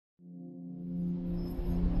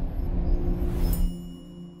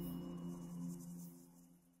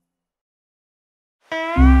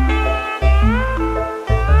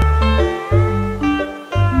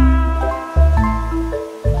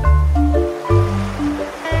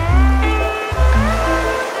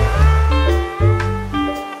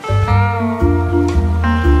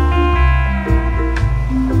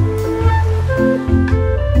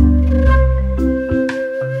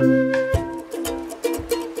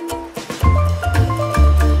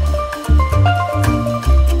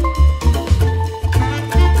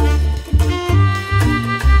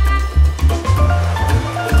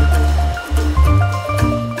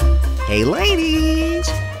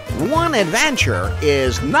adventure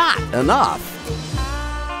is not enough.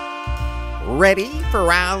 Ready for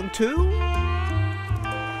round 2?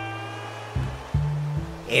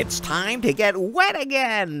 It's time to get wet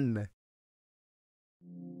again!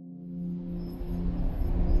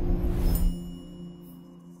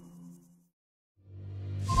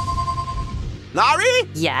 Larry?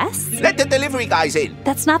 Yes? Let the delivery guys in.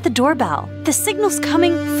 That's not the doorbell. The signal's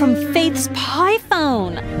coming from Faith's Pi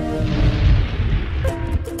phone.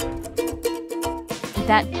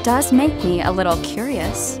 That does make me a little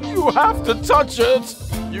curious. You have to touch it.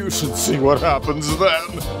 You should see what happens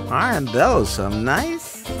then. Aren't those some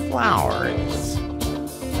nice flowers?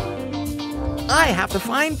 I have to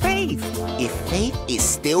find Faith. If Faith is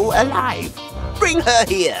still alive, bring her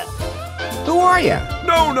here. Who are you?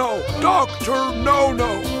 No, Doctor, no.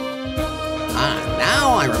 Ah,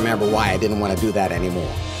 now I remember why I didn't want to do that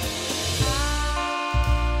anymore.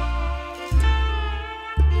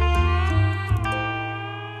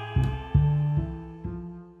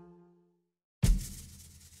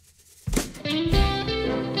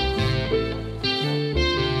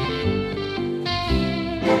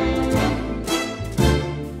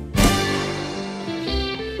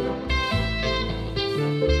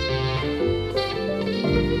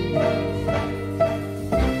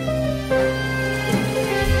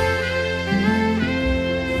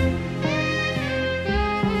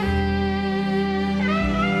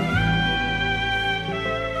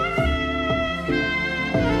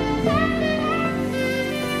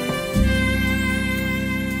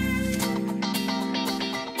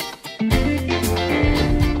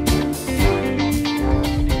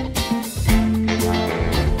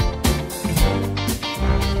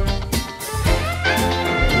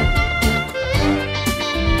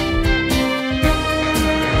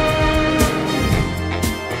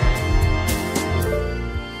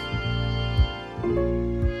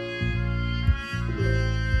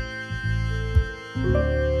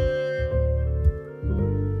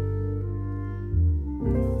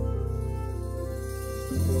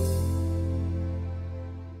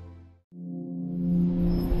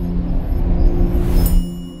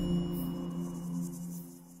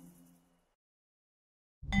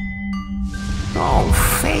 Oh,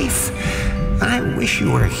 Faith, I wish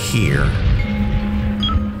you were here.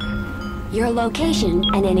 Your location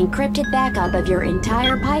and an encrypted backup of your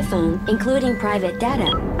entire Pi phone, including private data,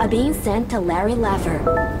 are being sent to Larry Laffer.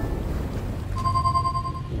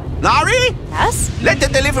 Larry? Yes? Let the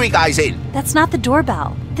delivery guys in. That's not the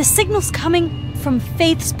doorbell. The signal's coming from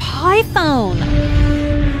Faith's Pi phone.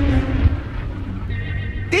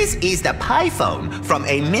 This is the Pi phone from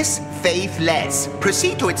a Miss Faith Les.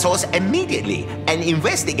 Proceed to its source immediately and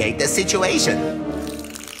investigate the situation.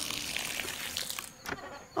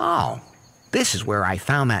 Oh, this is where I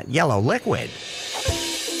found that yellow liquid.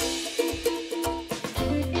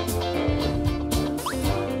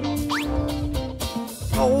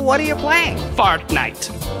 Oh, what are you playing? Fortnite.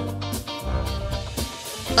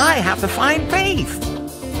 I have to find Faith.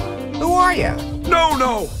 Who are you?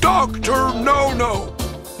 No, Doctor, no.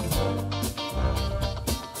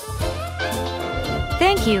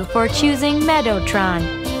 Thank you for choosing Meadowtron.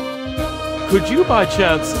 Could you by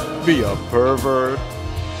chance be a pervert?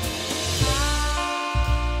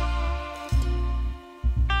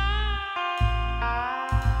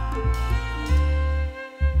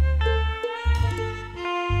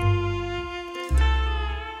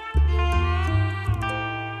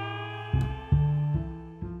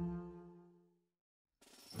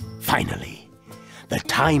 Finally, the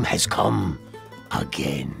time has come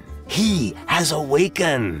again. He has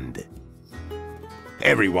awakened.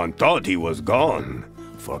 Everyone thought he was gone,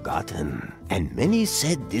 forgotten, and many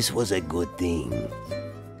said this was a good thing.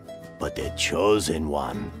 But the chosen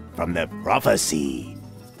one from the prophecy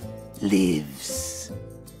lives.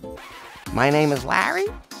 My name is Larry.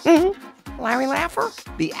 Larry Laffer.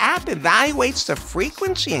 The app evaluates the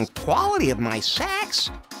frequency and quality of my sex.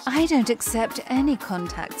 I don't accept any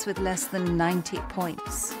contacts with less than 90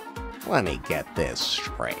 points. Let me get this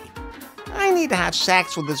straight. I need to have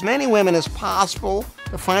sex with as many women as possible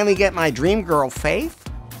to finally get my dream girl, Faith.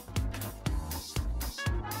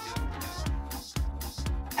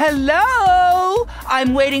 Hello!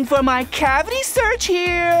 I'm waiting for my cavity search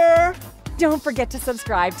here! Don't forget to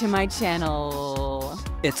subscribe to my channel.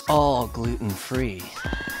 It's all gluten-free.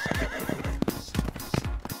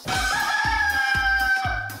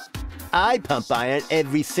 I pump iron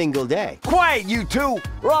every single day. Quiet, you two!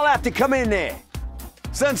 Or I'll have to come in there.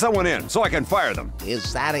 Send someone in so I can fire them.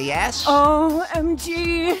 Is that a yes?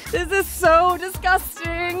 OMG, this is so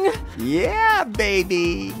disgusting. Yeah,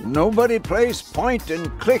 baby. Nobody plays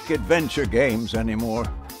point-and-click adventure games anymore.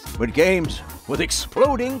 but games with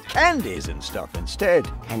exploding candies and stuff instead.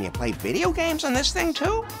 Can you play video games on this thing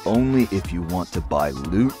too? Only if you want to buy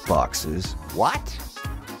loot boxes. What?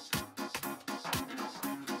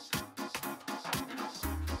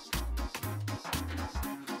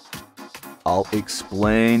 I'll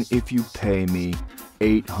explain if you pay me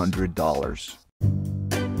 $800.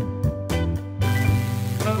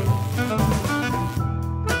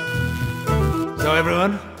 So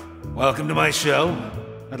everyone, welcome to my show.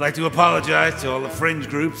 I'd like to apologize to all the fringe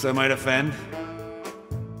groups I might offend.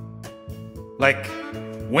 Like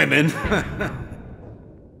women.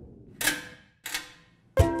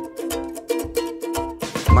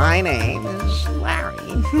 My name is Larry.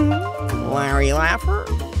 Larry Laffer.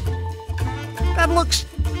 That looks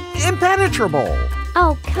impenetrable.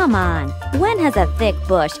 Oh, come on. When has a thick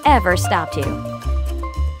bush ever stopped you?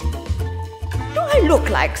 Do I look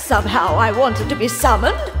like somehow I wanted to be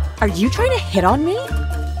summoned? Are you trying to hit on me?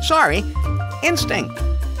 Sorry, instinct.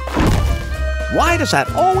 Why does that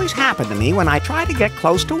always happen to me when I try to get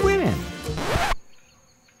close to women?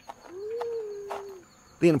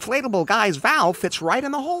 The inflatable guy's valve fits right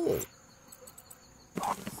in the hole.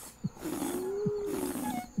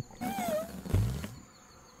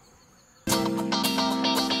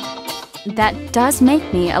 That does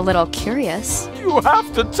make me a little curious. You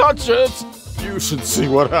have to touch it! You should see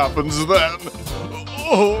what happens then.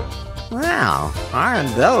 Oh. Wow,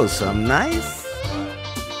 aren't those some nice?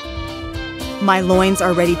 My loins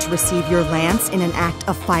are ready to receive your lance in an act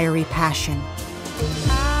of fiery passion.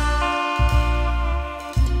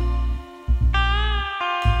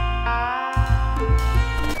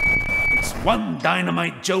 It's one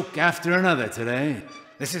dynamite joke after another today.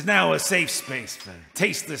 This is now a safe space for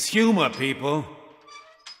tasteless humor, people.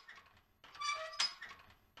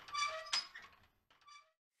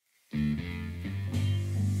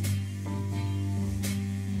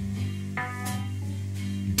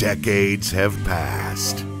 Decades have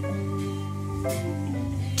passed.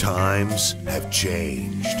 Times have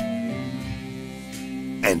changed.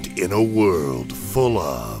 And in a world full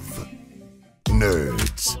of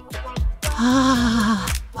nerds.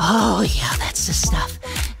 Oh yeah, that's the stuff.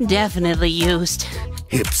 Definitely used.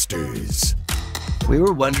 Hipsters. We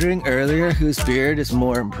were wondering earlier whose beard is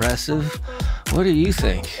more impressive. What do you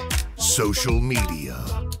think? Social media.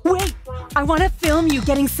 Wait! I want to film you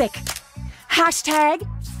getting sick. Hashtag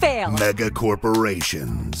fail. Mega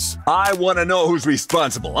corporations. I want to know who's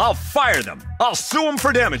responsible. I'll fire them. I'll sue them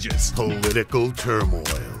for damages. Political turmoil.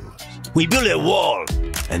 We built a wall,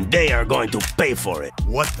 and they are going to pay for it.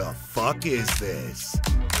 What the fuck is this?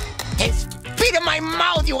 Hey, spit in my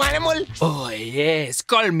mouth, you animal! Oh yes,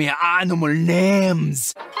 call me animal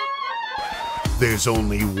names. There's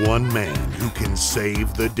only one man who can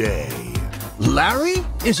save the day. Larry?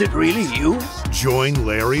 Is it really you? Join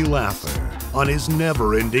Larry Laffer on his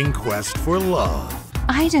never-ending quest for love.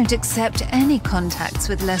 I don't accept any contacts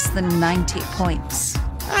with less than 90 points.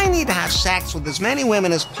 I need to have sex with as many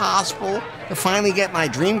women as possible to finally get my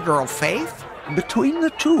dream girl, Faith. Between the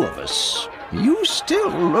two of us, you still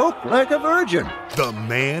look like a virgin. The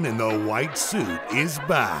man in the white suit is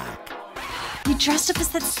back. You dressed up as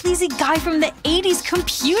that sleazy guy from the 80s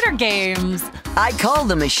computer games. I call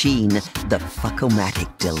the machine the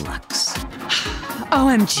Fuckomatic Deluxe.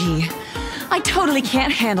 OMG. I totally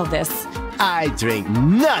can't handle this. I drink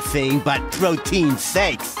nothing but protein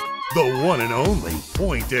shakes. The one and only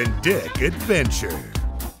point and dick adventure.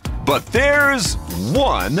 But there's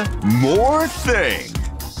one more thing.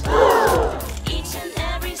 Each and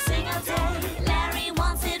every single day, Larry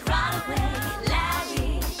wants it right away.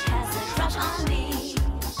 Larry has a crush on me.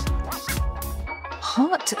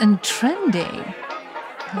 Hot and trendy.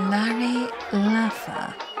 Larry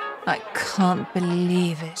Laffer. I can't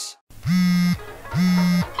believe it.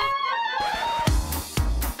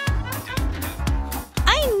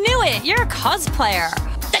 I knew it! You're a cosplayer.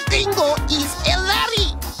 The dingo is a Larry!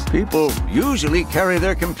 People usually carry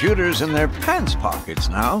their computers in their pants pockets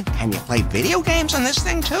now. Can you play video games on this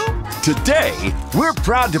thing too? Today, we're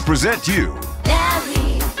proud to present you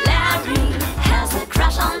Larry, Larry.